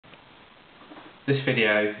This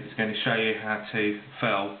video is going to show you how to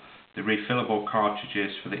fill the refillable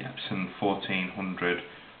cartridges for the Epson 1400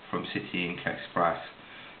 from cityinkexpress.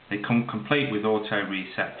 They come complete with auto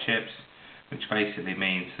reset chips, which basically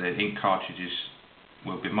means the ink cartridges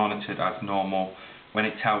will be monitored as normal. When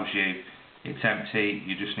it tells you it's empty,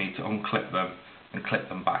 you just need to unclip them and clip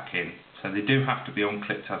them back in. So they do have to be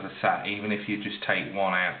unclipped as a set. Even if you just take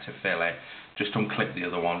one out to fill it, just unclip the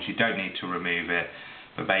other ones. You don't need to remove it,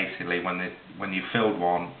 but basically when you've filled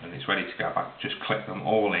one and it's ready to go back, just clip them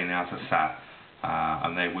all in as a set,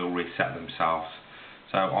 and they will reset themselves.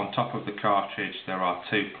 So on top of the cartridge there are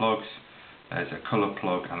two plugs. There's a colour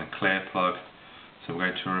plug and a clear plug. So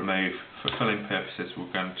we're going to remove, for filling purposes,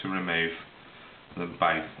 we're going to remove them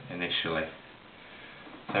both initially.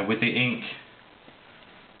 So with the ink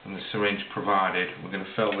and the syringe provided, we're going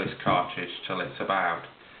to fill this cartridge till it's about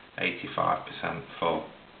 85% full.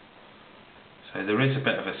 So there is a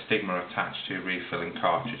bit of a stigma attached to refilling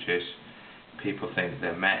cartridges. People think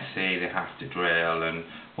they're messy, they have to drill and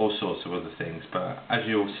all sorts of other things, but as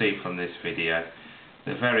you'll see from this video,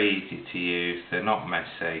 they're very easy to use, they're not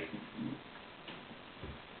messy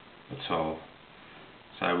at all.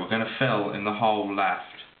 So we're going to fill in the hole left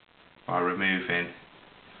by removing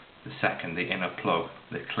the inner plug,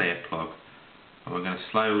 the clear plug, and we're going to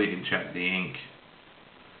slowly inject the ink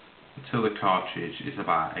until the cartridge is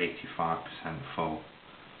about 85% full.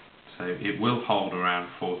 So it will hold around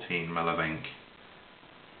 14 ml of ink,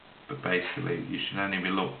 but basically you should only be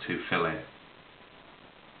looked to fill it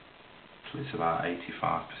till it's about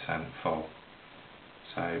 85% full.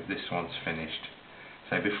 So this one's finished.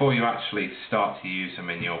 So before you actually start to use them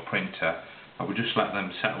in your printer, I would just let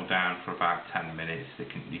them settle down for about 10 minutes.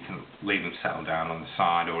 You can leave them settle down on the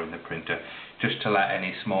side or in the printer, just to let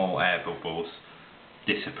any small air bubbles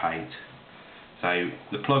dissipate. So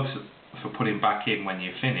the plugs for putting back in when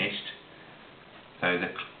you're finished, so the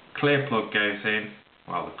clear plug goes in,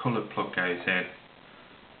 while the coloured plug goes in,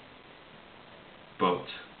 but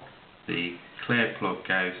the clear plug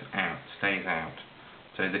goes out, stays out.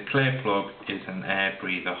 So the clear plug is an air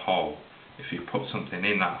breather hole. If you put something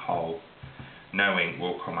in that hole, no ink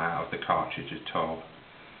will come out of the cartridge at all.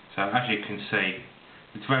 So as you can see,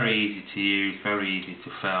 it's very easy to use, very easy to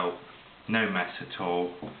fill, no mess at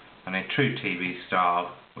all, and in true TV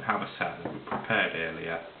style we have a set that we prepared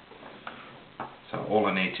earlier. So all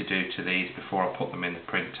I need to do to these before I put them in the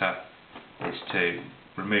printer is to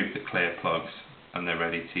remove the clear plugs and they're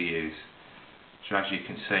ready to use. So as you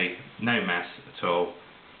can see, no mess at all.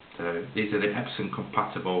 So these are the Epson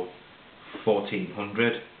compatible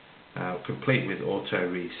 1400, complete with auto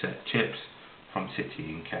reset chips from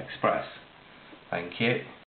cityinkexpress. Thank you.